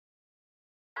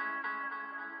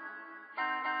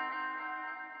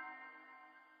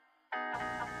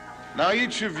Now,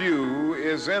 each of you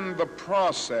is in the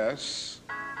process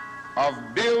of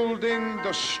building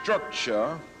the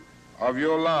structure of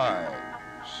your lives.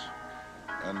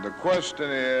 And the question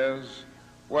is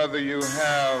whether you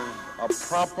have a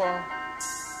proper,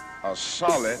 a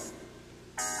solid,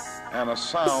 and a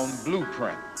sound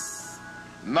blueprint.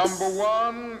 Number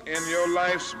one in your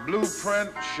life's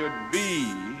blueprint should be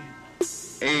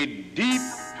a deep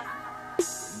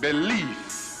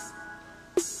belief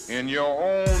in your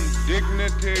own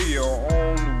dignity, your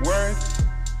own worth,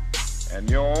 and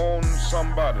your own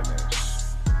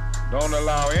somebodyness. Don't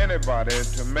allow anybody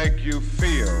to make you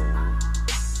feel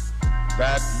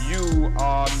that you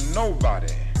are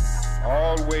nobody.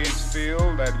 Always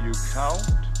feel that you count.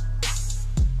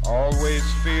 Always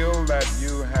feel that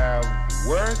you have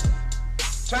worth.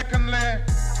 Secondly,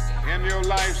 in your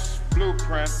life's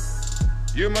blueprint,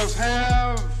 you must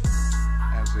have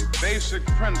as a basic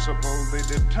principle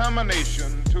the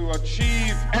determination to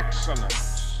achieve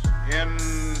excellence in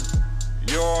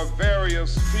your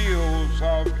various fields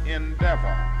of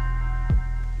endeavor.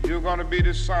 You're going to be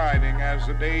deciding as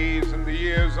the days and the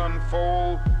years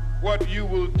unfold what you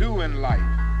will do in life,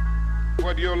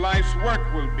 what your life's work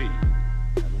will be.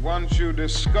 And once you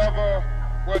discover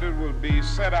what it will be,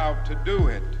 set out to do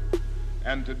it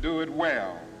and to do it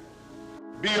well.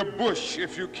 Be a bush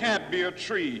if you can't be a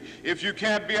tree. If you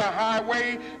can't be a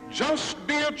highway, just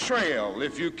be a trail.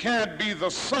 If you can't be the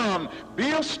sun,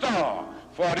 be a star.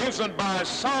 For it isn't by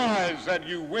size that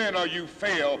you win or you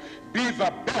fail. Be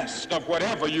the best of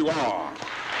whatever you are.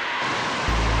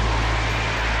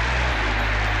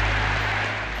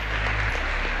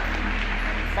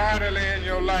 And finally, in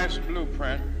your life's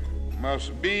blueprint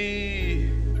must be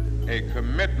a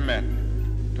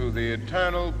commitment to the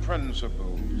eternal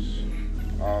principles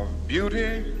of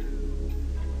beauty,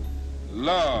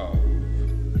 love,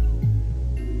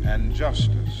 and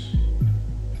justice.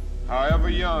 However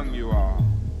young you are,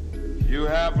 you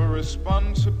have a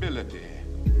responsibility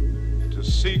to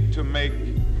seek to make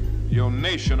your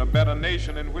nation a better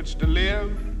nation in which to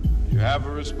live. You have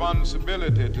a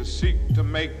responsibility to seek to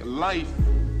make life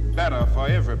better for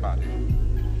everybody.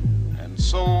 And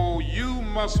so you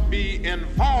must be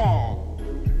involved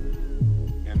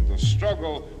in the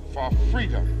struggle for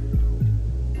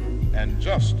freedom and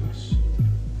justice.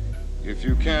 If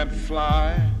you can't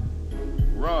fly,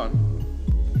 run.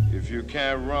 If you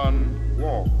can't run,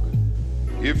 walk.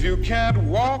 If you can't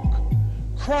walk,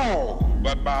 crawl.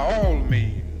 But by all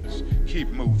means, keep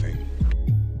moving.